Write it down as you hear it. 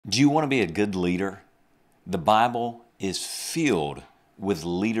Do you want to be a good leader? The Bible is filled with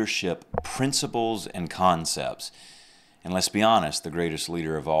leadership principles and concepts. And let's be honest, the greatest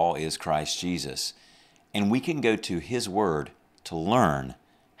leader of all is Christ Jesus. And we can go to His Word to learn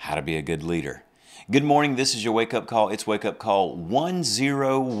how to be a good leader. Good morning, this is your wake-up call. It's wake-up call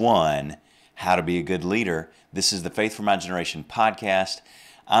 101, How to be a Good Leader. This is the Faith for My Generation podcast.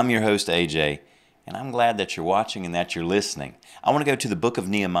 I'm your host, AJ, and I'm glad that you're watching and that you're listening. I want to go to the book of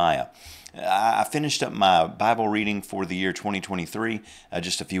Nehemiah. I finished up my Bible reading for the year 2023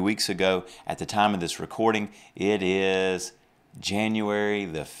 just a few weeks ago. At the time of this recording, it is January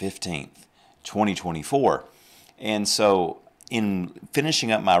the 15th, 2024. And so in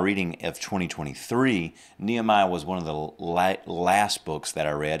finishing up my reading of 2023, Nehemiah was one of the last books that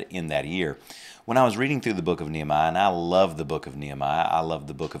I read in that year. When I was reading through the book of Nehemiah, and I love the book of Nehemiah, I love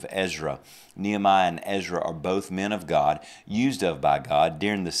the book of Ezra. Nehemiah and Ezra are both men of God, used of by God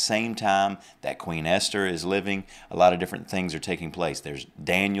during the same time that Queen Esther is living. A lot of different things are taking place. There's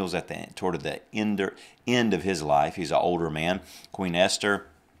Daniel's toward the end of his life. He's an older man. Queen Esther,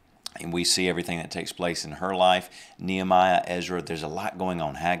 and we see everything that takes place in her life. Nehemiah, Ezra, there's a lot going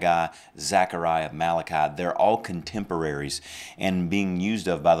on. Haggai, Zechariah, Malachi, they're all contemporaries and being used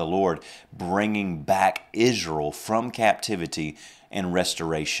of by the Lord, bringing back Israel from captivity and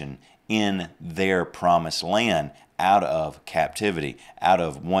restoration in their promised land out of captivity, out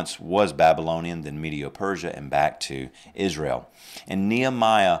of once was Babylonian, then Medo-Persia, and back to Israel. And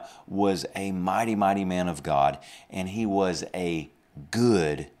Nehemiah was a mighty, mighty man of God, and he was a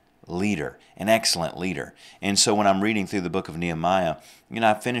good leader, an excellent leader. And so when I'm reading through the book of Nehemiah,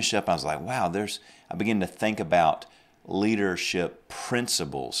 I finished up, I was like, wow, I begin to think about leadership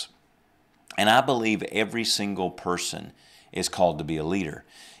principles. And I believe every single person is called to be a leader.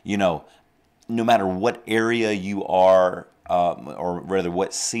 No matter what area you are, or rather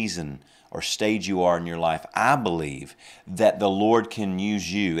what season or stage you are in your life, I believe that the Lord can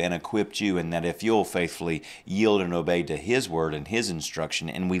use you and equip you, and that if you'll faithfully yield and obey to His word and His instruction,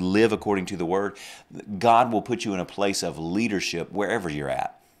 and we live according to the word, God will put you in a place of leadership wherever you're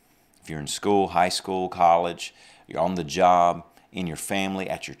at. If you're in school, high school, college, you're on the job, in your family,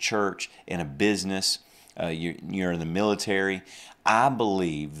 at your church, in a business, you're in the military. I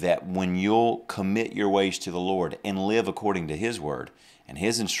believe that when you'll commit your ways to the Lord and live according to His word and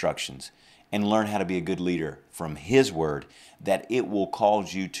His instructions and learn how to be a good leader from His word, that it will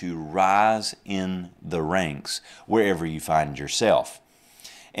cause you to rise in the ranks wherever you find yourself.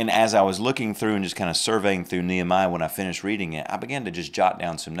 And as I was looking through and just kind of surveying through Nehemiah when I finished reading it, I began to just jot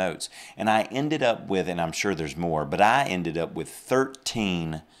down some notes. And I ended up with, and I'm sure there's more, but I ended up with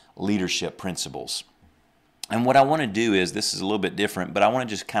 13 leadership principles. And what I want to do is, this is a little bit different, but I want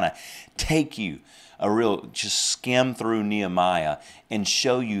to just kind of take you just skim through Nehemiah and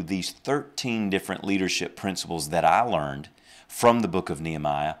show you these 13 different leadership principles that I learned from the book of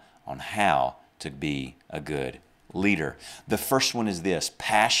Nehemiah on how to be a good leader. The first one is this: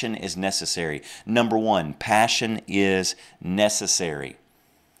 passion is necessary. Number one, passion is necessary.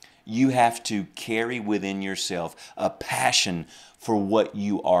 You have to carry within yourself a passion for what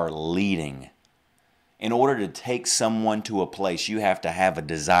you are leading. In order to take someone to a place, you have to have a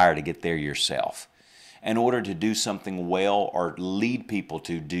desire to get there yourself. In order to do something well, or lead people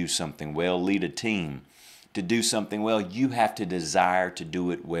to do something well, lead a team to do something well, you have to desire to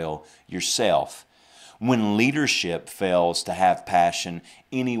do it well yourself. When leadership fails to have passion,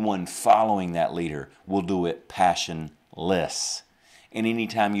 anyone following that leader will do it passionless. And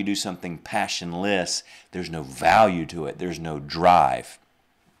anytime you do something passionless, there's no value to it. There's no drive.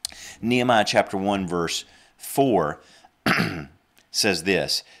 Nehemiah chapter 1 verse 4 says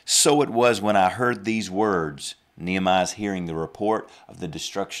this: "So it was when I heard these words," Nehemiah's hearing the report of the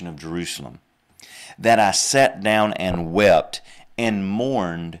destruction of Jerusalem, "that I sat down and wept and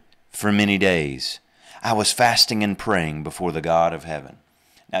mourned for many days. I was fasting and praying before the God of heaven."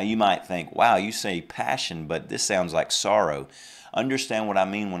 Now you might think, wow, you say passion, but this sounds like sorrow. Understand what I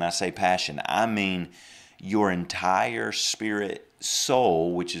mean when I say passion. I mean your entire spirit,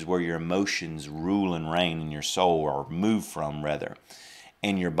 soul, which is where your emotions rule and reign in your soul, or move from rather,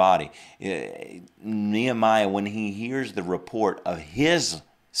 in your body. Nehemiah, when he hears the report of his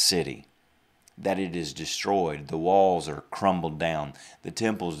city, that it is destroyed, the walls are crumbled down, the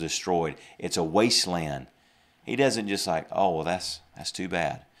temple's destroyed, it's a wasteland, he doesn't just like, oh, well, that's too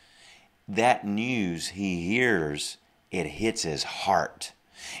bad. That news he hears, it hits his heart.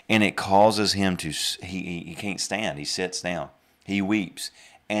 And it causes him to, he can't stand. He sits down. He weeps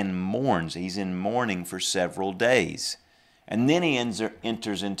and mourns. He's in mourning for several days. And then he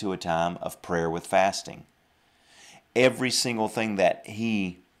enters into a time of prayer with fasting. Every single thing that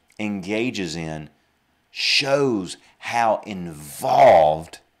he engages in shows how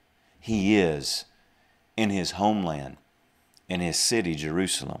involved he is in his homeland, in his city,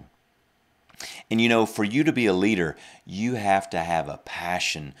 Jerusalem. And you know, for you to be a leader, you have to have a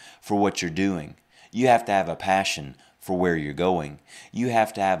passion for what you're doing. You have to have a passion for where you're going. You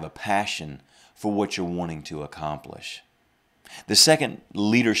have to have a passion for what you're wanting to accomplish. The second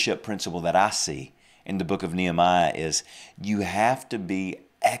leadership principle that I see in the book of Nehemiah is you have to be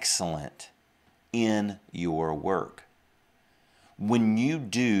excellent in your work. When you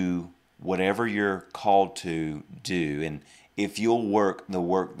do whatever you're called to do, and if you'll work the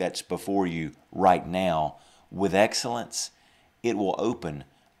work that's before you right now with excellence, it will open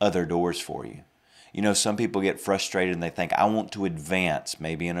other doors for you. You know, some people get frustrated and they think, I want to advance,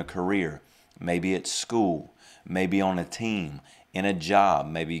 maybe in a career, maybe at school, maybe on a team, in a job.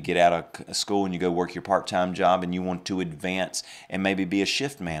 Maybe you get out of school and you go work your part-time job and you want to advance and maybe be a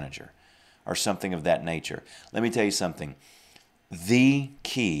shift manager or something of that nature. Let me tell you something. The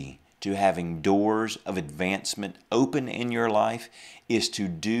key to having doors of advancement open in your life is to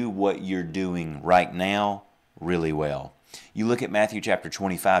do what you're doing right now really well. You look at Matthew chapter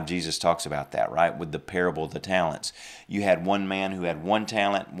 25, Jesus talks about that, right? With the parable of the talents. You had one man who had 1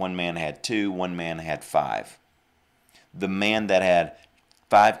 talent, one man had 2, one man had 5. The man that had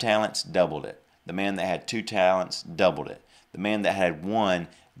 5 talents doubled it. The man that had 2 talents doubled it. The man that had 1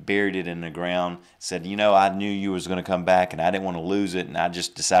 buried it in the ground, said, you know, I knew you was going to come back and I didn't want to lose it, and I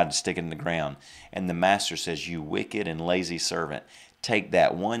just decided to stick it in the ground. And the master says, you wicked and lazy servant, take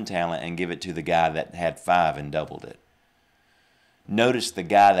that 1 talent and give it to the guy that had 5 and doubled it. Notice the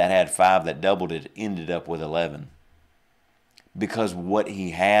guy that had 5 that doubled it ended up with 11. Because what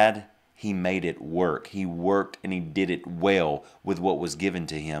he had, he made it work. He worked and he did it well with what was given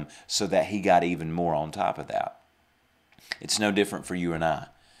to him so that he got even more on top of that. It's no different for you and I.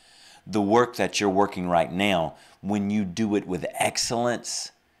 The work that you're working right now, when you do it with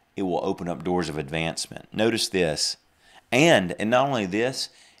excellence, it will open up doors of advancement. Notice this. And not only this,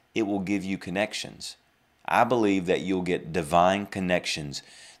 it will give you connections. I believe that you'll get divine connections.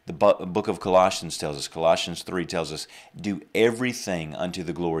 The book of Colossians tells us, Colossians 3 tells us, do everything unto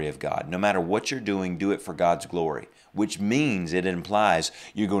the glory of God. No matter what you're doing, do it for God's glory, which means it implies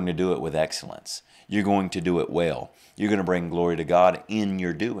you're going to do it with excellence. You're going to do it well. You're going to bring glory to God in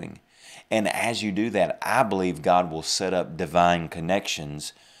your doing. And as you do that, I believe God will set up divine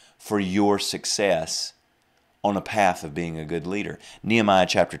connections for your success on a path of being a good leader. Nehemiah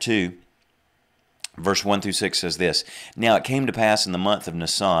chapter 2, verse 1 through 6 says this, Now it came to pass in the month of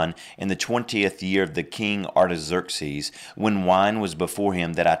Nisan, in the 20th year of the king Artaxerxes, when wine was before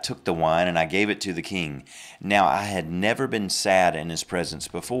him, that I took the wine, and I gave it to the king. Now I had never been sad in his presence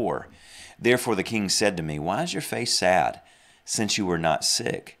before. Therefore the king said to me, Why is your face sad, since you were not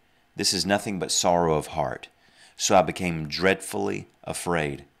sick? This is nothing but sorrow of heart. So I became dreadfully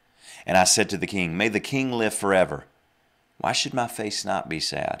afraid. And I said to the king, May the king live forever. Why should my face not be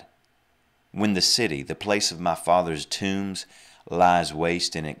sad? When the city, the place of my father's tombs, lies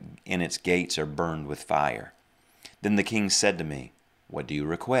waste and its gates are burned with fire. Then the king said to me, What do you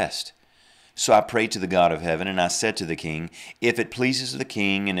request? So I prayed to the God of heaven, and I said to the king, If it pleases the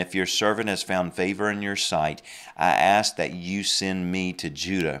king, and if your servant has found favor in your sight, I ask that you send me to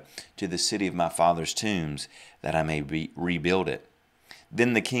Judah, to the city of my father's tombs, that I may rebuild it.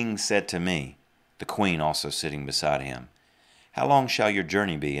 Then the king said to me, the queen also sitting beside him, How long shall your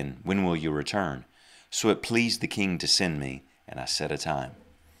journey be, and when will you return? So it pleased the king to send me, and I set a time.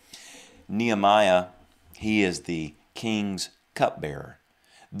 Nehemiah, he is the king's cupbearer.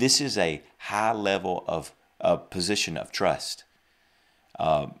 This is a high level of position of trust.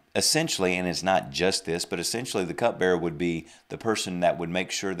 Essentially, and it's not just this, but essentially the cupbearer would be the person that would make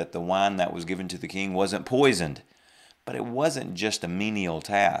sure that the wine that was given to the king wasn't poisoned. But it wasn't just a menial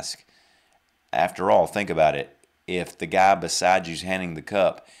task. After all, think about it. If the guy beside you is handing the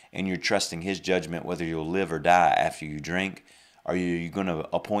cup and you're trusting his judgment whether you'll live or die after you drink, are you going to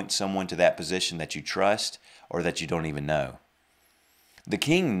appoint someone to that position that you trust or that you don't even know? The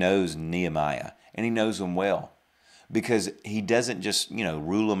king knows Nehemiah, and he knows him well, because he doesn't just,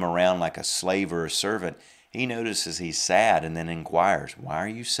 rule him around like a slave or a servant. He notices he's sad and then inquires, Why are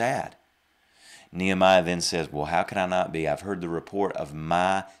you sad? Nehemiah then says, Well, how can I not be? I've heard the report of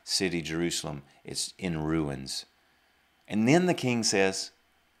my city, Jerusalem. It's in ruins. And then the king says,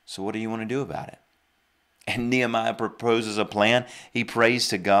 So what do you want to do about it? And Nehemiah proposes a plan. He prays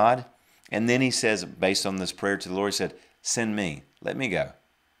to God. And then he says, based on this prayer to the Lord, he said, Send me. Let me go.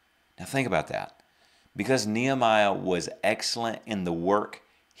 Now think about that. Because Nehemiah was excellent in the work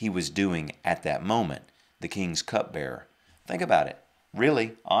he was doing at that moment, the king's cupbearer. Think about it.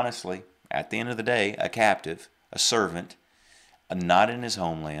 really, honestly, at the end of the day, a captive, a servant, not in his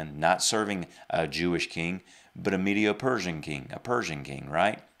homeland, not serving a Jewish king, but a Medo-Persian king,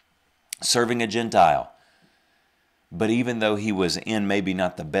 right? Serving a Gentile. But even though he was in maybe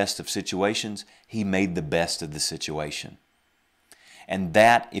not the best of situations, he made the best of the situation. And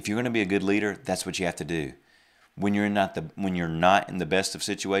that, if you're going to be a good leader, that's what you have to do. When you're not in the best of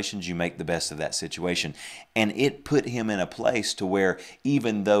situations, you make the best of that situation. And it put him in a place to where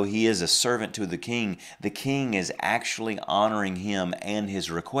even though he is a servant to the king is actually honoring him and his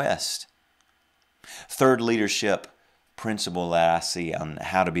request. Third leadership principle that I see on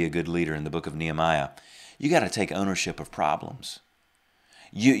how to be a good leader in the book of Nehemiah, you got to take ownership of problems.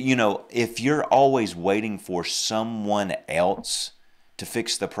 You know, if you're always waiting for someone else to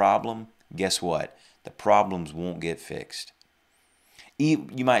fix the problem, guess what? The problems won't get fixed.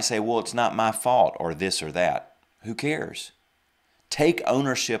 You might say, well, it's not my fault or this or that. Who cares? Take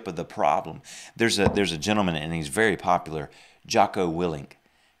ownership of the problem. There's a gentleman, and he's very popular, Jocko Willink.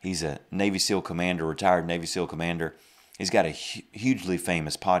 He's a Navy SEAL commander, retired Navy SEAL commander. He's got a hugely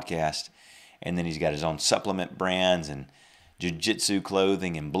famous podcast, and then he's got his own supplement brands and jiu-jitsu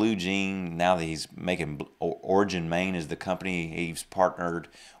clothing and blue jean. Now that he's making Origin Maine is the company he's partnered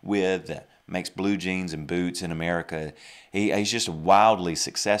with that makes blue jeans and boots in America. He's just wildly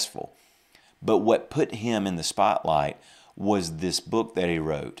successful. But what put him in the spotlight was this book that he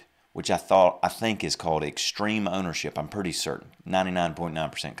wrote, which I think is called Extreme Ownership. I'm pretty certain,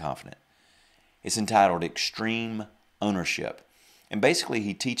 99.9% confident. It's entitled Extreme Ownership. And basically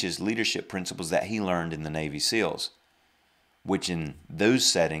he teaches leadership principles that he learned in the Navy SEALs, which in those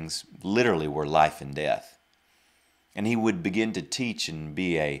settings literally were life and death. And he would begin to teach and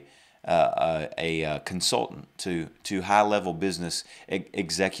be a consultant to high-level business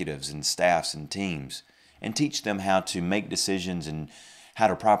executives and staffs and teams, and teach them how to make decisions and how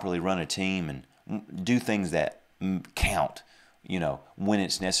to properly run a team and do things that count, you know, when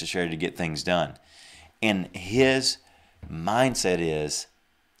it's necessary to get things done. And his mindset is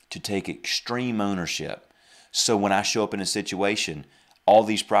to take extreme ownership. So when I show up in a situation, all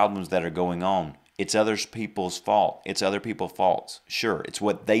these problems that are going on, it's other people's fault. It's other people's faults. Sure, it's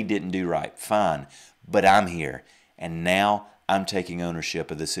what they didn't do right. Fine. But I'm here. And now I'm taking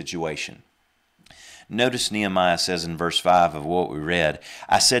ownership of the situation. Notice Nehemiah says in verse 5 of what we read,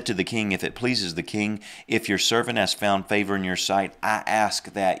 I said to the king, if it pleases the king, if your servant has found favor in your sight, I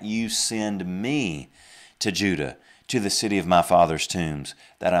ask that you send me to Judah, to the city of my father's tombs,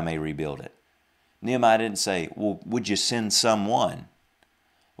 that I may rebuild it. Nehemiah didn't say, well, would you send someone?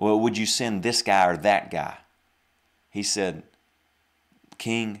 Well, would you send this guy or that guy? He said,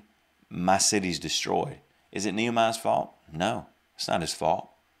 King, my city's destroyed. Is it Nehemiah's fault? No, it's not his fault.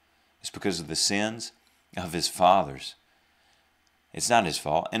 It's because of the sins of his fathers. It's not his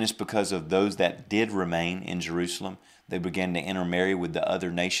fault. And it's because of those that did remain in Jerusalem. They began to intermarry with the other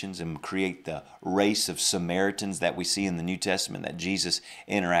nations and create the race of Samaritans that we see in the New Testament that Jesus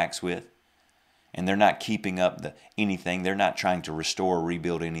interacts with. And they're not keeping up anything. They're not trying to restore or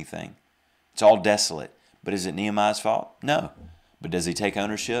rebuild anything. It's all desolate. But is it Nehemiah's fault? No. But does he take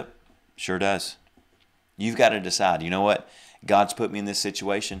ownership? Sure does. You've got to decide, you know what? God's put me in this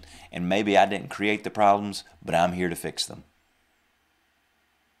situation, and maybe I didn't create the problems, but I'm here to fix them.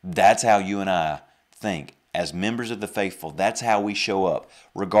 That's how you and I think. As members of the faithful, that's how we show up,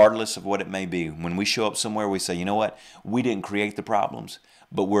 regardless of what it may be. When we show up somewhere, we say, you know what? We didn't create the problems,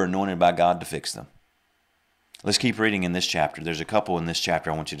 but we're anointed by God to fix them. Let's keep reading in this chapter. There's a couple in this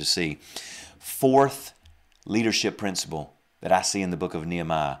chapter I want you to see. Fourth leadership principle that I see in the book of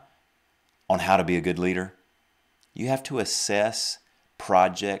Nehemiah on how to be a good leader. You have to assess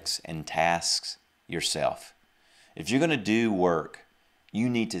projects and tasks yourself. If you're going to do work, you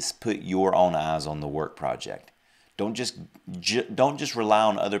need to put your own eyes on the work project. Don't just rely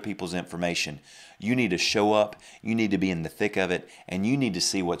on other people's information. You need to show up, you need to be in the thick of it, and you need to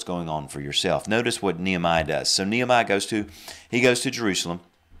see what's going on for yourself. Notice what Nehemiah does. So Nehemiah goes to Jerusalem.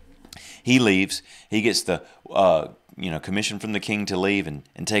 He leaves. He gets the commission from the king to leave and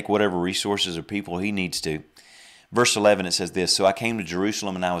take whatever resources or people he needs to. Verse 11, it says this, So I came to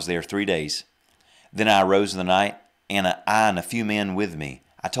Jerusalem, and I was there 3 days. Then I arose in the night, and I and a few men with me.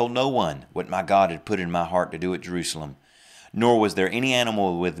 I told no one what my God had put in my heart to do at Jerusalem, nor was there any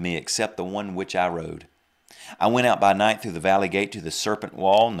animal with me except the one which I rode. I went out by night through the valley gate to the serpent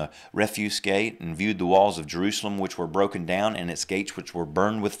wall and the refuse gate, and viewed the walls of Jerusalem which were broken down, and its gates which were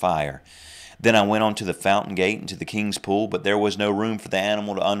burned with fire. Then I went on to the fountain gate and to the king's pool, but there was no room for the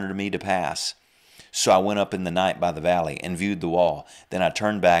animal under me to pass. So I went up in the night by the valley and viewed the wall. Then I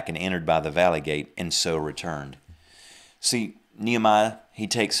turned back and entered by the valley gate, and so returned. See, Nehemiah, he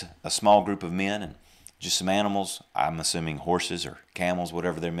takes a small group of men and just some animals, I'm assuming horses or camels,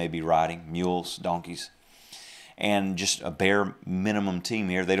 whatever they may be riding, mules, donkeys, and just a bare minimum team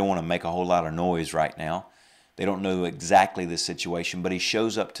here. They don't want to make a whole lot of noise right now. They don't know exactly the situation, but he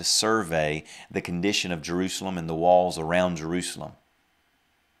shows up to survey the condition of Jerusalem and the walls around Jerusalem.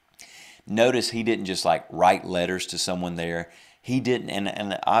 Notice he didn't just like write letters to someone there. He didn't,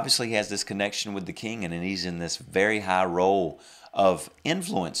 and obviously he has this connection with the king, and he's in this very high role of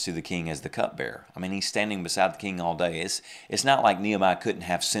influence to the king as the cupbearer. I mean, he's standing beside the king all day. It's not like Nehemiah couldn't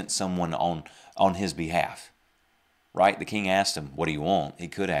have sent someone on his behalf, right? The king asked him, what do you want? He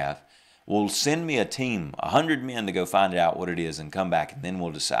could have. Well, send me a team, 100 men to go find out what it is and come back, and then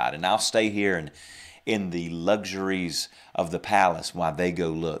we'll decide. And I'll stay here and in the luxuries of the palace while they go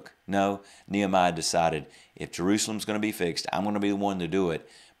look. No, Nehemiah decided, if Jerusalem's going to be fixed, I'm going to be the one to do it,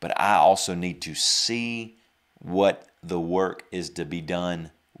 but I also need to see what the work is to be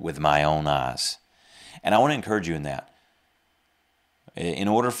done with my own eyes. And I want to encourage you in that. In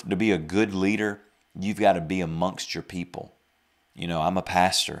order to be a good leader, you've got to be amongst your people. You know, I'm a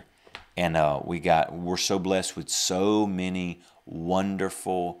pastor, and we're so blessed with so many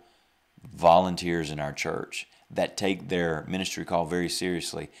wonderful volunteers in our church that take their ministry call very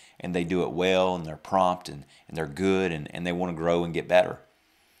seriously, and they do it well, and they're prompt, and they're good, and they want to grow and get better.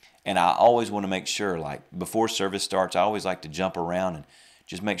 And I always want to make sure, like before service starts, I always like to jump around and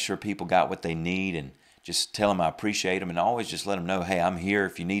just make sure people got what they need, and just tell them I appreciate them, and always just let them know, hey, I'm here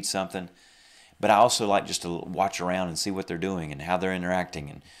if you need something. But I also like just to watch around and see what they're doing and how they're interacting,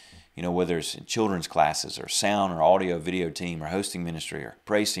 and you know, whether it's children's classes or sound or audio video team or hosting ministry or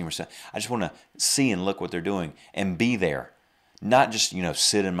praise team or something. I just want to see and look what they're doing and be there, not just, you know,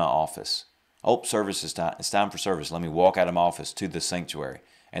 sit in my office. Oh, service is time. It's time for service. Let me walk out of my office to the sanctuary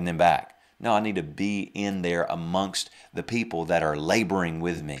and then back. No, I need to be in there amongst the people that are laboring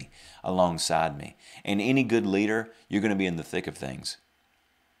with me, alongside me. And any good leader, you're going to be in the thick of things.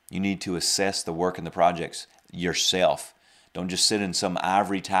 You need to assess the work and the projects yourself. Don't just sit in some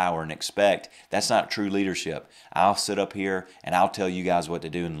ivory tower and expect. That's not true leadership. I'll sit up here and I'll tell you guys what to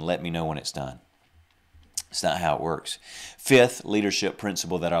do and let me know when it's done. It's not how it works. Fifth leadership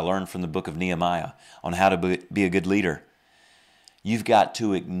principle that I learned from the book of Nehemiah on how to be a good leader. You've got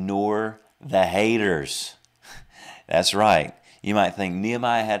to ignore the haters. That's right. You might think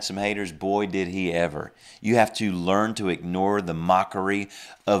Nehemiah had some haters. Boy, did he ever. You have to learn to ignore the mockery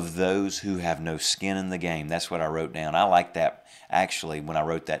of those who have no skin in the game. That's what I wrote down. I like that, actually, when I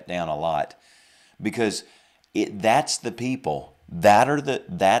wrote that down a lot. Because that's the people,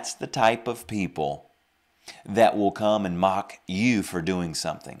 that's the type of people that will come and mock you for doing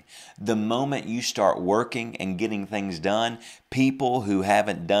something. The moment you start working and getting things done, people who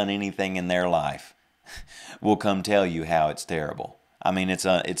haven't done anything in their life will come tell you how it's terrible. I mean,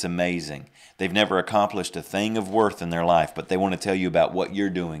 it's amazing. They've never accomplished a thing of worth in their life, but they want to tell you about what you're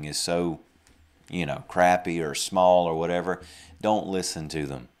doing is so, you know, crappy or small or whatever. Don't listen to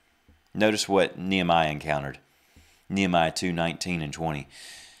them. Notice what Nehemiah encountered. Nehemiah 2:19 and 20.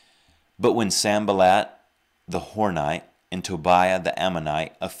 But when Sanballat the Hornite and Tobiah the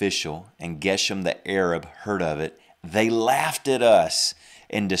Ammonite official and Geshem the Arab heard of it, they laughed at us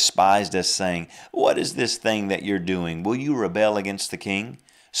and despised us, saying, what is this thing that you're doing? Will you rebel against the king?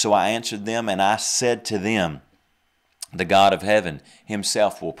 So I answered them, and I said to them, the God of heaven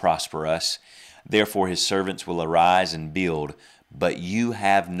himself will prosper us. Therefore his servants will arise and build, but you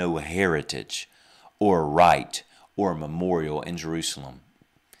have no heritage or right or memorial in Jerusalem.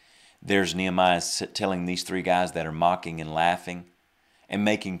 There's Nehemiah telling these three guys that are mocking and laughing and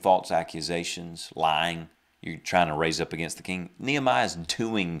making false accusations, lying. You're trying to raise up against the king. Nehemiah's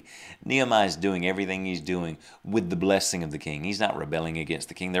doing everything he's doing with the blessing of the king. He's not rebelling against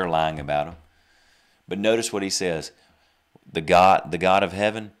the king. They're lying about him. But notice what he says. The God of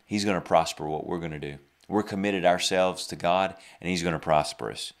heaven, he's going to prosper what we're going to do. We're committed ourselves to God, and he's going to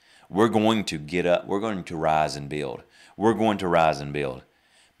prosper us. We're going to get up. We're going to rise and build. We're going to rise and build.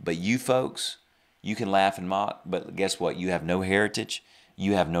 But you folks, you can laugh and mock, but guess what? You have no heritage,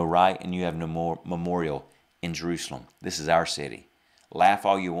 you have no right, and you have no more memorial in Jerusalem. This is our city. Laugh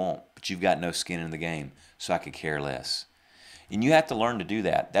all you want, but you've got no skin in the game, so I could care less. And you have to learn to do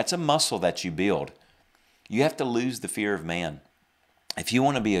that. That's a muscle that you build. You have to lose the fear of man. If you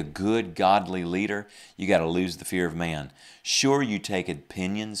want to be a good, godly leader, you got to lose the fear of man. Sure, you take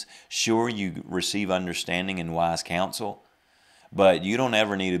opinions. Sure, you receive understanding and wise counsel. But you don't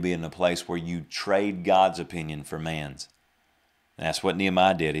ever need to be in a place where you trade God's opinion for man's. And that's what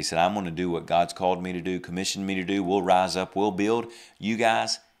Nehemiah did. He said, I'm going to do what God's called me to do, commissioned me to do. We'll rise up, we'll build. You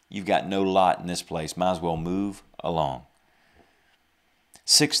guys, you've got no lot in this place. Might as well move along.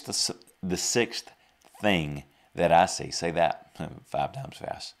 The sixth thing that I see, say that 5 times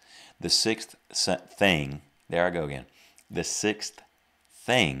fast. The sixth thing, there I go again. The sixth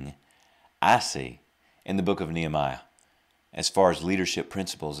thing I see in the book of Nehemiah, as far as leadership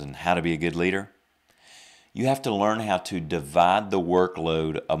principles and how to be a good leader, you have to learn how to divide the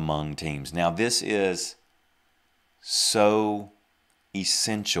workload among teams. Now, this is so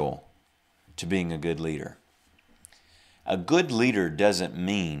essential to being a good leader. A good leader doesn't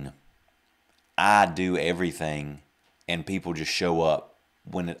mean I do everything and people just show up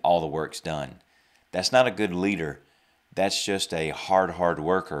when all the work's done. That's not a good leader. That's just a hard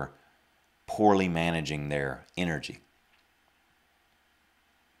worker poorly managing their energy.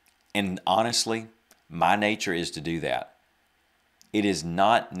 And honestly, my nature is to do that. It is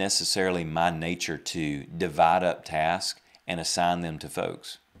not necessarily my nature to divide up tasks and assign them to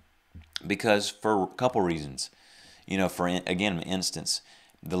folks. Because for a couple reasons. For instance,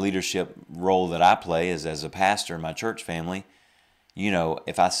 the leadership role that I play is as a pastor in my church family.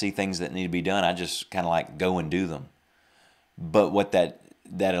 If I see things that need to be done, I just kind of like go and do them. But what that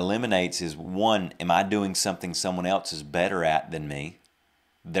eliminates is, one, am I doing something someone else is better at than me?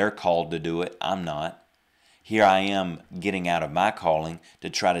 They're called to do it. I'm not. Here I am getting out of my calling to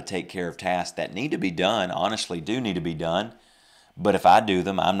try to take care of tasks that need to be done, honestly do need to be done. But if I do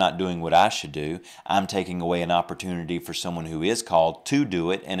them, I'm not doing what I should do. I'm taking away an opportunity for someone who is called to do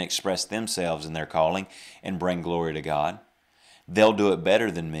it and express themselves in their calling and bring glory to God. They'll do it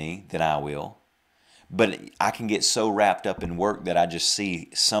better than me, than I will. But I can get so wrapped up in work that I just see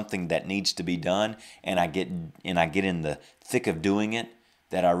something that needs to be done, and I get in the thick of doing it,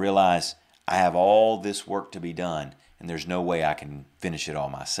 that I realize I have all this work to be done, and there's no way I can finish it all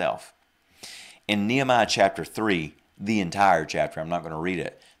myself. In Nehemiah chapter 3, the entire chapter, I'm not going to read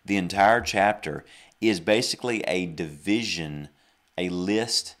it, the entire chapter is basically a division, a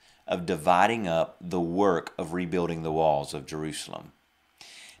list of dividing up the work of rebuilding the walls of Jerusalem.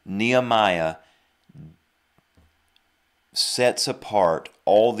 Nehemiah sets apart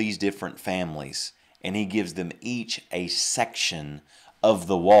all these different families, and he gives them each a section of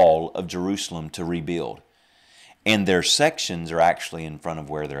the wall of Jerusalem to rebuild. And their sections are actually in front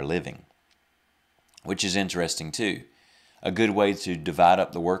of where they're living, which is interesting too. A good way to divide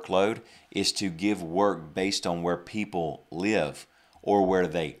up the workload is to give work based on where people live, or where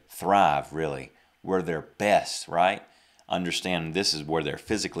they thrive, really, where they're best, right? Understand this is where they're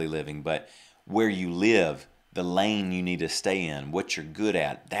physically living, but where you live, the lane you need to stay in, what you're good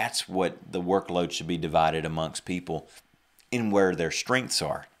at, that's what the workload should be divided amongst people in where their strengths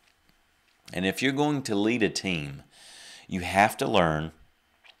are. And if you're going to lead a team, you have to learn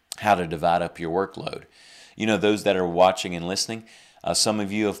how to divide up your workload. Those that are watching and listening, some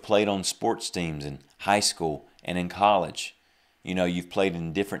of you have played on sports teams in high school and in college. You've played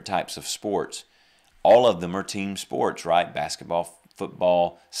in different types of sports. All of them are team sports, right? Basketball,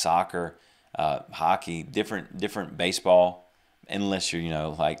 football, soccer, hockey, different baseball, unless you're,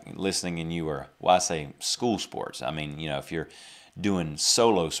 like listening and you are, I say school sports. I mean, if you're doing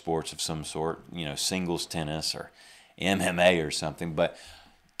solo sports of some sort, singles tennis or MMA or something, but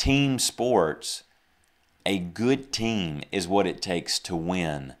team sports, a good team is what it takes to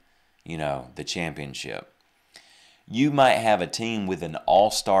win, the championship. You might have a team with an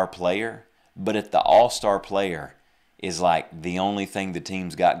all-star player, but if the all-star player is like the only thing the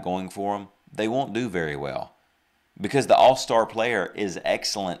team's got going for them, they won't do very well. Because the all-star player is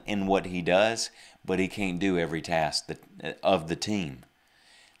excellent in what he does, but he can't do every task of the team.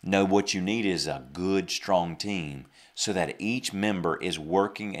 No, what you need is a good, strong team so that each member is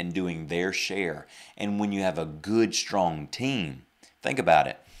working and doing their share. And when you have a good, strong team, think about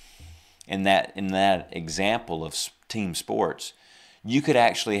it. In that example of team sports, you could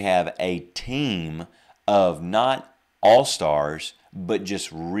actually have a team of not all-stars, but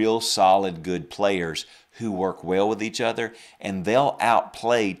just real solid, good players who work well with each other, and they'll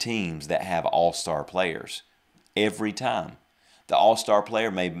outplay teams that have all-star players every time. The all-star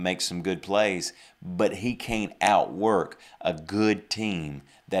player may make some good plays, but he can't outwork a good team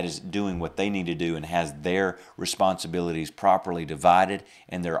that is doing what they need to do and has their responsibilities properly divided,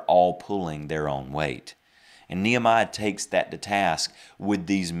 and they're all pulling their own weight. And Nehemiah takes that to task with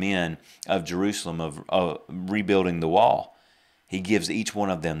these men of Jerusalem of rebuilding the wall. He gives each one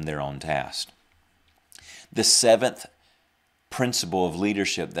of them their own task. The seventh principle of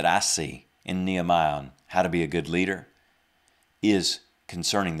leadership that I see in Nehemiah on how to be a good leader is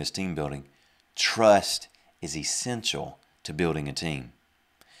concerning this team building. Trust is essential to building a team.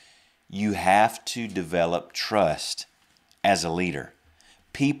 You have to develop trust as a leader.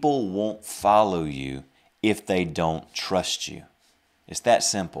 People won't follow you if they don't trust you. It's that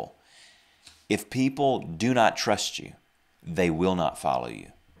simple. If people do not trust you, they will not follow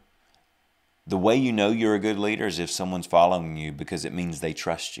you. The way you know you're a good leader is if someone's following you, because it means they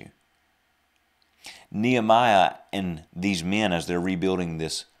trust you. Nehemiah and these men, as they're rebuilding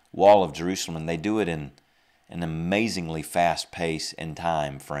this wall of Jerusalem, and they do it in an amazingly fast pace and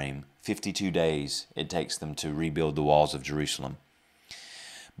time frame. 52 days it takes them to rebuild the walls of Jerusalem.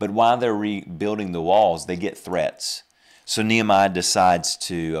 But while they're rebuilding the walls, they get threats. So Nehemiah decides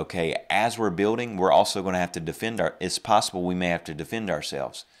to, okay, as we're building, we're also going to have to it's possible we may have to defend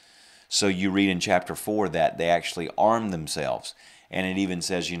ourselves. So you read in chapter 4 that they actually armed themselves. And it even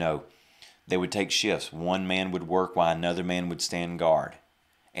says, they would take shifts. One man would work while another man would stand guard.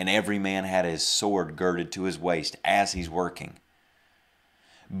 And every man had his sword girded to his waist as he's working.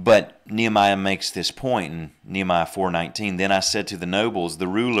 But Nehemiah makes this point in Nehemiah 4:19. Then I said to the nobles, the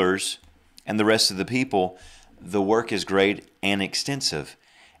rulers, and the rest of the people, the work is great and extensive,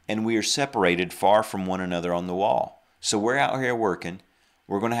 and we are separated far from one another on the wall. So we're out here working.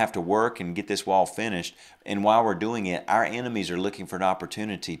 We're going to have to work and get this wall finished. And while we're doing it, our enemies are looking for an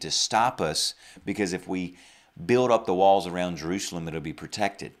opportunity to stop us, because if we build up the walls around Jerusalem, it'll be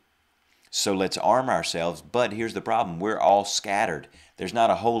protected. So let's arm ourselves. But here's the problem. We're all scattered. There's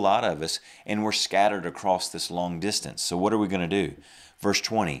not a whole lot of us, and we're scattered across this long distance. So what are we going to do? Verse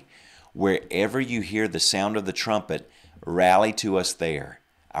 20, wherever you hear the sound of the trumpet, rally to us there.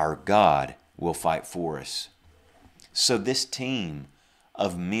 Our God will fight for us. So this team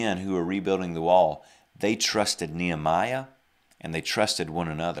of men who are rebuilding the wall, they trusted Nehemiah and they trusted one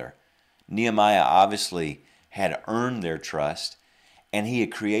another. Nehemiah obviously had earned their trust, and he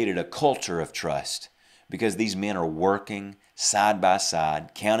had created a culture of trust, because these men are working side by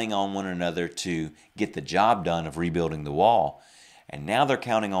side, counting on one another to get the job done of rebuilding the wall. And now they're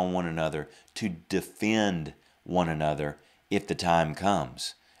counting on one another to defend one another if the time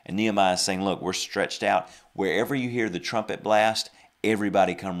comes. And Nehemiah is saying, look, we're stretched out. Wherever you hear the trumpet blast,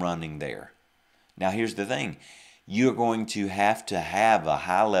 everybody come running there. Now here's the thing. You're going to have a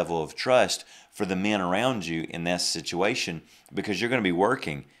high level of trust for the men around you in that situation, because you're going to be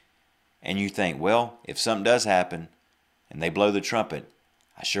working. And you think, well, if something does happen and they blow the trumpet,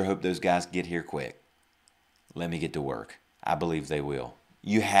 I sure hope those guys get here quick. Let me get to work. I believe they will.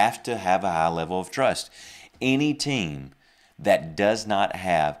 You have to have a high level of trust. Any team that does not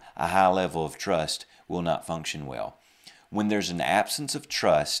have a high level of trust will not function well. When there's an absence of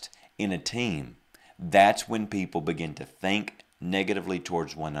trust in a team, that's when people begin to think negatively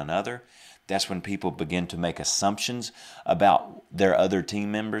towards one another. That's when people begin to make assumptions about their other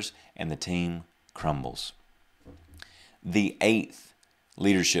team members, and the team crumbles. The 8th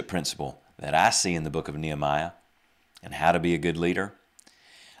leadership principle that I see in the book of Nehemiah and how to be a good leader: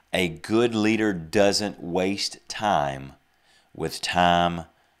 a good leader doesn't waste time with time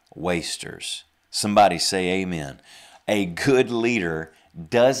wasters. Somebody say amen. A good leader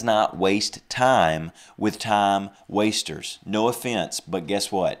does not waste time with time wasters. No offense, but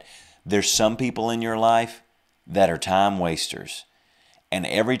guess what? There's some people in your life that are time wasters. And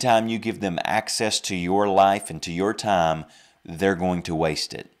every time you give them access to your life and to your time, they're going to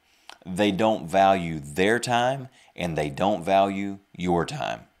waste it. They don't value their time, and they don't value your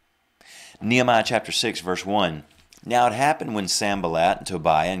time. Nehemiah chapter 6, verse 1. Now it happened when Sanballat and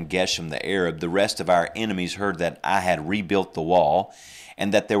Tobiah and Geshem the Arab, the rest of our enemies, heard that I had rebuilt the wall,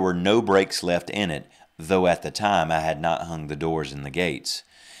 and that there were no breaks left in it, though at the time I had not hung the doors and the gates,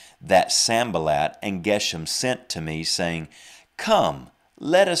 that Sanballat and Geshem sent to me, saying, Come,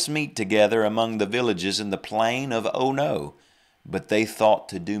 let us meet together among the villages in the plain of Ono. But they thought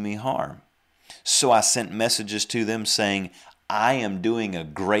to do me harm. So I sent messages to them, saying, I am doing a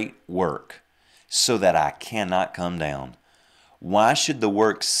great work, so that I cannot come down. Why should the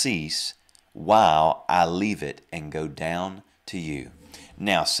work cease while I leave it and go down to you?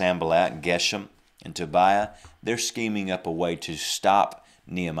 Now Sanballat and Geshem and Tobiah, they're scheming up a way to stop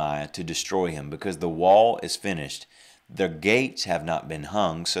Nehemiah, to destroy him, because the wall is finished. Their gates have not been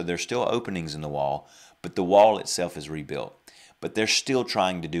hung, so there's still openings in the wall, but the wall itself is rebuilt. But they're still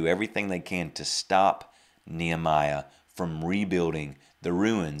trying to do everything they can to stop Nehemiah from rebuilding the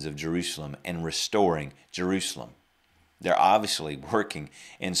ruins of Jerusalem and restoring Jerusalem. They're obviously working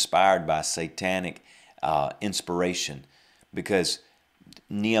inspired by satanic inspiration, because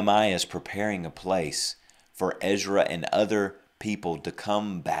Nehemiah is preparing a place for Ezra and other people to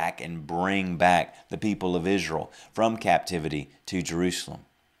come back and bring back the people of Israel from captivity to Jerusalem.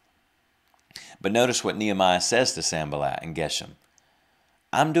 But notice what Nehemiah says to Sanballat and Geshem.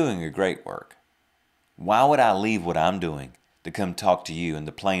 I'm doing a great work. Why would I leave what I'm doing to come talk to you in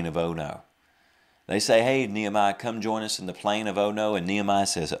the plain of Ono? They say, hey, Nehemiah, come join us in the plain of Oh no. And Nehemiah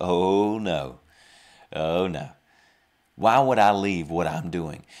says, oh no, oh no. Why would I leave what I'm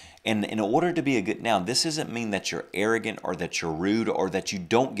doing? And in order to be a good, now this doesn't mean that you're arrogant or that you're rude or that you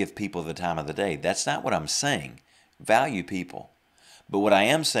don't give people the time of the day. That's not what I'm saying. Value people. But what I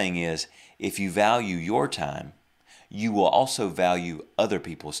am saying is, if you value your time, you will also value other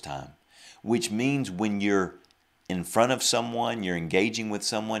people's time, which means when you're in front of someone, you're engaging with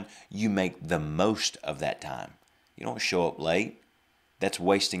someone, you make the most of that time. You don't show up late. That's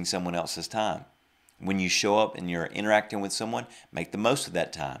wasting someone else's time. When you show up and you're interacting with someone, make the most of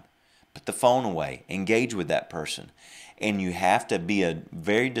that time. Put the phone away. Engage with that person. And you have to be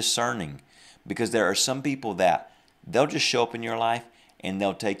very discerning, because there are some people that they'll just show up in your life and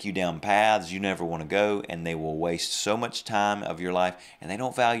they'll take you down paths you never want to go, and they will waste so much time of your life, and they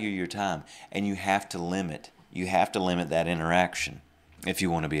don't value your time. And you have to limit. You have to limit that interaction if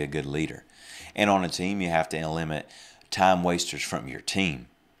you want to be a good leader. And on a team, you have to limit time wasters from your team.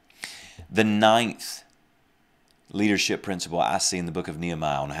 The 9th leadership principle I see in the book of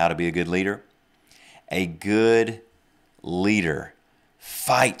Nehemiah on how to be a good leader: a good leader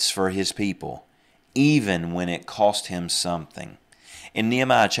fights for his people, even when it cost him something. In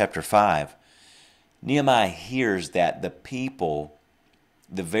Nehemiah chapter 5, Nehemiah hears that the people,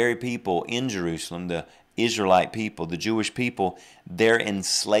 the very people in Jerusalem, the Israelite people, the Jewish people, they're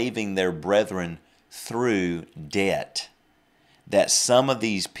enslaving their brethren through debt. That some of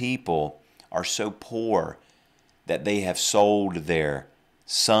these people are so poor that they have sold their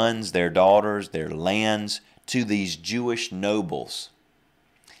sons, their daughters, their lands to these Jewish nobles.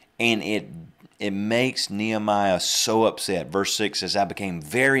 And it makes Nehemiah so upset. Verse 6 says, I became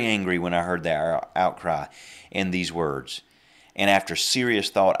very angry when I heard that outcry and these words. And after serious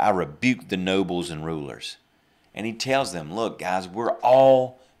thought, I rebuked the nobles and rulers. And he tells them, look, guys, we're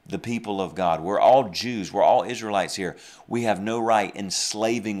all the people of God. We're all Jews. We're all Israelites here. We have no right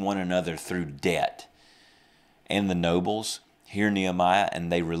enslaving one another through debt. And the nobles hear Nehemiah,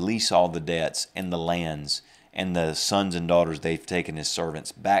 and they release all the debts and the lands and the sons and daughters they've taken as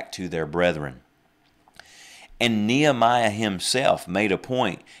servants back to their brethren. And Nehemiah himself made a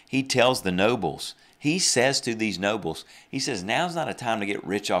point. He tells the nobles, he says to these nobles, he says, now's not a time to get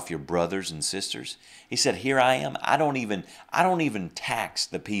rich off your brothers and sisters. He said, here I am. I don't even tax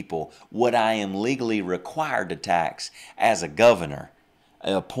the people what I am legally required to tax as a governor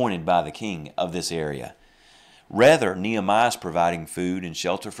appointed by the king of this area. Rather, Nehemiah is providing food and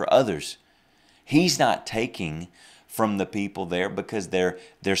shelter for others. He's not taking from the people there because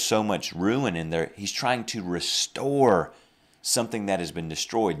there's so much ruin in there. He's trying to restore something that has been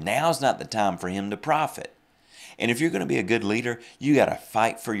destroyed. Now's not the time for him to profit. And if you're going to be a good leader, you got to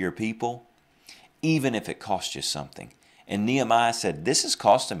fight for your people, even if it costs you something. And Nehemiah said, this is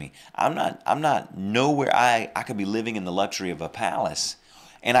costing me. I'm not nowhere. I could be living in the luxury of a palace,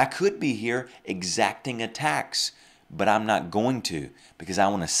 and I could be here exacting a tax, but I'm not going to, because I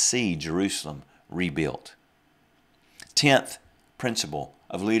want to see Jerusalem rebuilt. 10th principle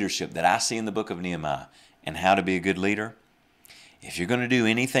of leadership that I see in the book of Nehemiah and how to be a good leader: if you're going to do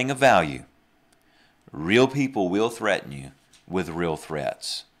anything of value, real people will threaten you with real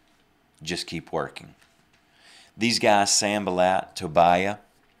threats. Just keep working. These guys, Sanballat, Tobiah,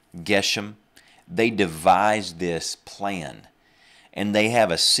 Geshem, they devised this plan, and they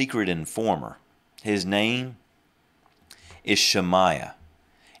have a secret informer. His name is Shemaiah.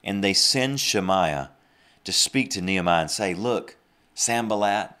 And they send Shemaiah to speak to Nehemiah and say, look,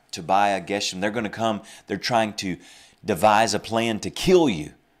 Sanballat, Tobiah, Geshem, they're going to come. They're trying to devise a plan to kill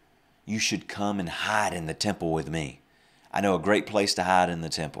you. You should come and hide in the temple with me. I know a great place to hide in the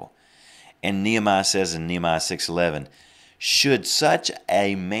temple. And Nehemiah says in Nehemiah 6:11, should such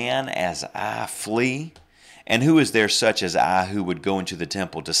a man as I flee? And who is there such as I who would go into the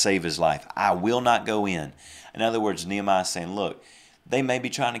temple to save his life? I will not go in. In other words, Nehemiah is saying, look, they may be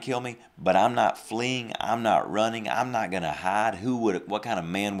trying to kill me, but I'm not fleeing. I'm not running. I'm not going to hide. What kind of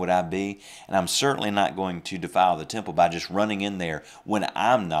man would I be? And I'm certainly not going to defile the temple by just running in there when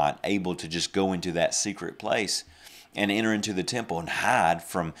I'm not able to just go into that secret place and enter into the temple and hide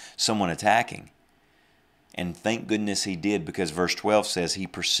from someone attacking. And thank goodness he did, because verse 12 says he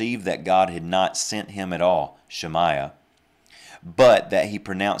perceived that God had not sent him at all, Shemaiah, but that he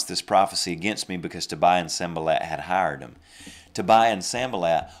pronounced this prophecy against me because Tobiah and Sanballat had hired him. Tobiah and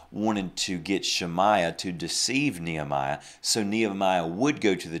Sanballat wanted to get Shemaiah to deceive Nehemiah so Nehemiah would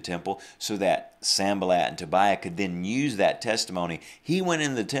go to the temple so that Sanballat and Tobiah could then use that testimony. He went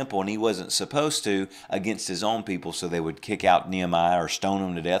in the temple and he wasn't supposed to against his own people, so they would kick out Nehemiah or stone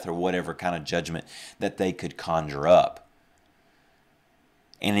him to death or whatever kind of judgment that they could conjure up.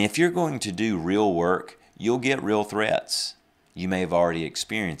 And if you're going to do real work, you'll get real threats. You may have already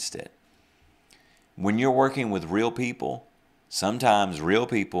experienced it. When you're working with real people, sometimes real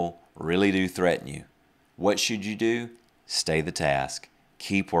people really do threaten you. What should you do? Stay the task.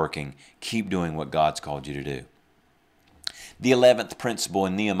 Keep working. Keep doing what God's called you to do. The 11th principle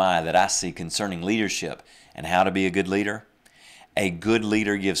in Nehemiah that I see concerning leadership and how to be a good leader: a good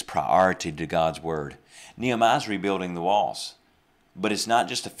leader gives priority to God's word. Nehemiah's rebuilding the walls, but it's not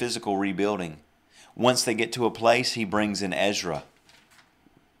just a physical rebuilding. Once they get to a place, he brings in Ezra,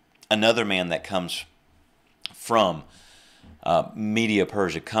 another man that comes from Media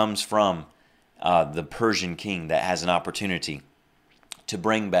Persia, comes from the Persian king that has an opportunity to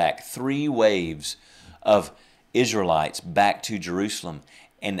bring back 3 waves of Israelites back to Jerusalem.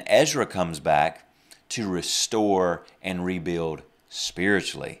 And Ezra comes back to restore and rebuild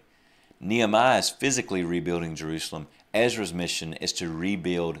spiritually. Nehemiah is physically rebuilding Jerusalem. Ezra's mission is to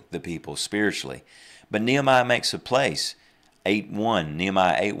rebuild the people spiritually. But Nehemiah makes a place. 8:1,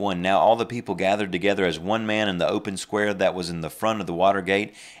 Nehemiah 8:1, now all the people gathered together as one man in the open square that was in the front of the water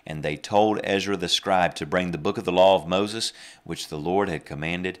gate, and they told Ezra the scribe to bring the book of the law of Moses, which the Lord had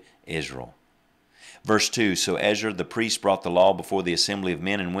commanded Israel. Verse 2, so Ezra the priest brought the law before the assembly of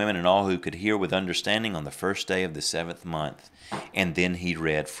men and women and all who could hear with understanding on the first day of the 7th month. And then he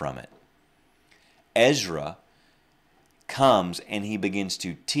read from it. Ezra comes and he begins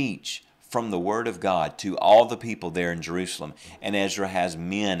to teach from the Word of God to all the people there in Jerusalem. And Ezra has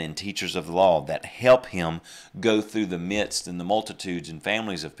men and teachers of the law that help him go through the midst and the multitudes and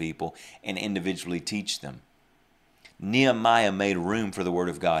families of people and individually teach them. Nehemiah made room for the Word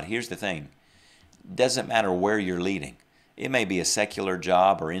of God. Here's the thing. Doesn't matter where you're leading. It may be a secular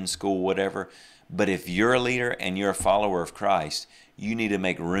job or in school, whatever. But if you're a leader and you're a follower of Christ, you need to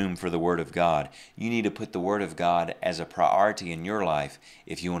make room for the Word of God. You need to put the Word of God as a priority in your life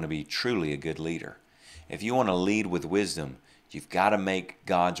if you want to be truly a good leader. If you want to lead with wisdom, you've got to make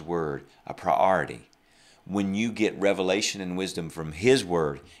God's Word a priority. When you get revelation and wisdom from His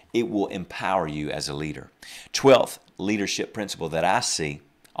Word, it will empower you as a leader. 12th leadership principle that I see,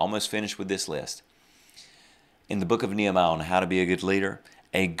 almost finished with this list, in the book of Nehemiah on how to be a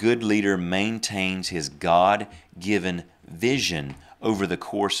good leader maintains his God-given vision over the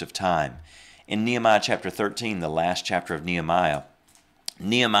course of time. In Nehemiah chapter 13, the last chapter of Nehemiah,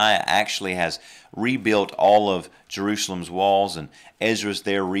 Nehemiah actually has rebuilt all of Jerusalem's walls, and Ezra's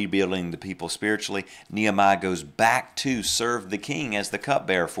there rebuilding the people spiritually. Nehemiah goes back to serve the king as the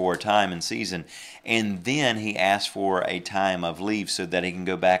cupbearer for a time and season, and then he asks for a time of leave so that he can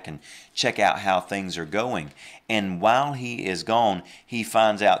go back and check out how things are going. And while he is gone, he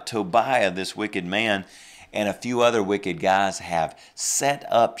finds out Tobiah, this wicked man, and a few other wicked guys have set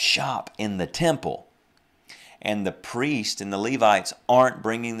up shop in the temple. And the priest and the Levites aren't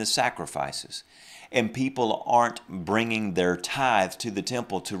bringing the sacrifices. And people aren't bringing their tithe to the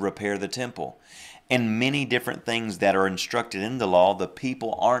temple to repair the temple. And many different things that are instructed in the law, the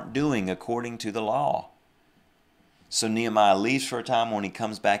people aren't doing according to the law. So Nehemiah leaves for a time. When he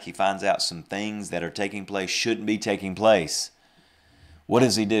comes back, he finds out some things that are taking place shouldn't be taking place. What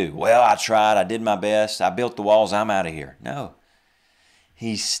does he do? Well, I tried. I did my best. I built the walls. I'm out of here. No.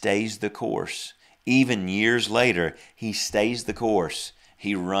 He stays the course. Even years later, he stays the course.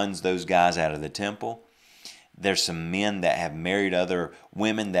 He runs those guys out of the temple. There's some men that have married other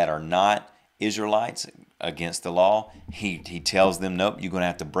women that are not Israelites against the law. He tells them, nope, you're going to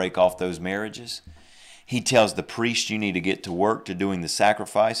have to break off those marriages. He tells the priest, you need to get to work to doing the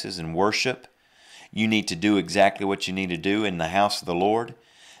sacrifices and worship. You need to do exactly what you need to do in the house of the Lord.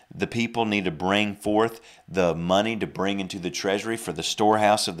 The people need to bring forth the money to bring into the treasury for the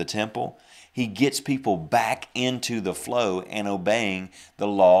storehouse of the temple. He gets people back into the flow and obeying the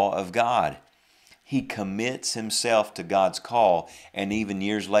law of God. He commits himself to God's call, and even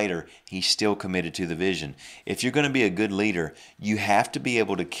years later, he's still committed to the vision. If you're going to be a good leader, you have to be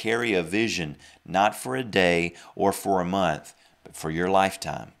able to carry a vision, not for a day or for a month, but for your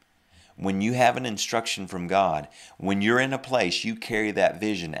lifetime. When you have an instruction from God, when you're in a place, you carry that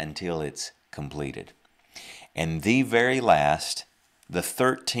vision until it's completed. And the very last, the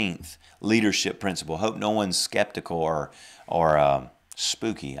 13th leadership principle. Hope no one's skeptical or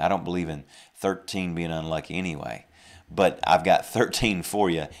spooky. I don't believe in 13 being unlucky anyway. But I've got 13 for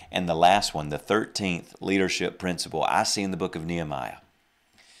you. And the last one, the 13th leadership principle I see in the book of Nehemiah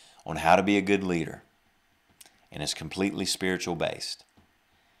on how to be a good leader. And it's completely spiritual based.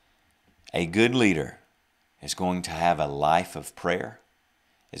 A good leader is going to have a life of prayer,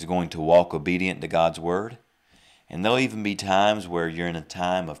 is going to walk obedient to God's word, and there'll even be times where you're in a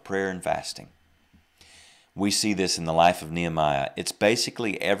time of prayer and fasting. We see this in the life of Nehemiah. It's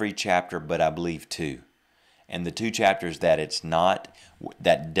basically every chapter, but I believe two. And the two chapters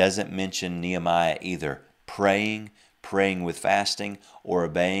that doesn't mention Nehemiah either praying with fasting, or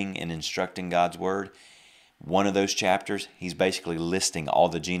obeying and instructing God's word. One of those chapters, he's basically listing all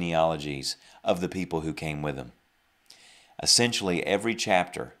the genealogies of the people who came with him. Essentially, every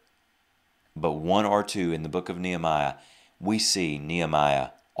chapter, but one or two in the book of Nehemiah, we see Nehemiah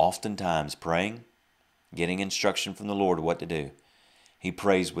oftentimes praying, getting instruction from the Lord what to do. He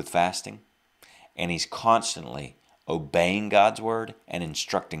prays with fasting, and he's constantly obeying God's word and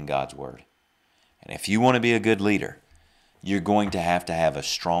instructing God's word. And if you want to be a good leader, you're going to have a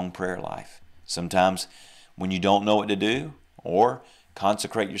strong prayer life. Sometimes when you don't know what to do, or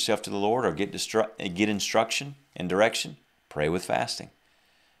consecrate yourself to the Lord, or get instruction and direction, pray with fasting.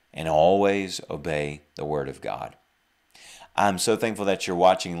 And always obey the word of God. I'm so thankful that you're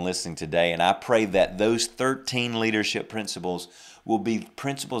watching and listening today, and I pray that those 13 leadership principles will be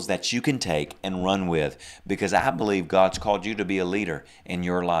principles that you can take and run with, because I believe God's called you to be a leader in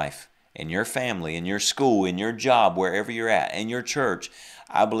your life, in your family, in your school, in your job, wherever you're at, in your church.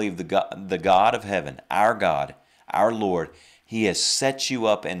 I believe the God of heaven, our God, our Lord, He has set you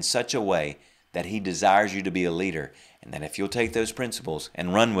up in such a way that He desires you to be a leader, and that if you'll take those principles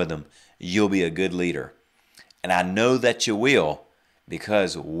and run with them, you'll be a good leader. And I know that you will,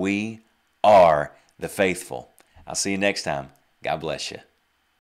 because we are the faithful. I'll see you next time. God bless you.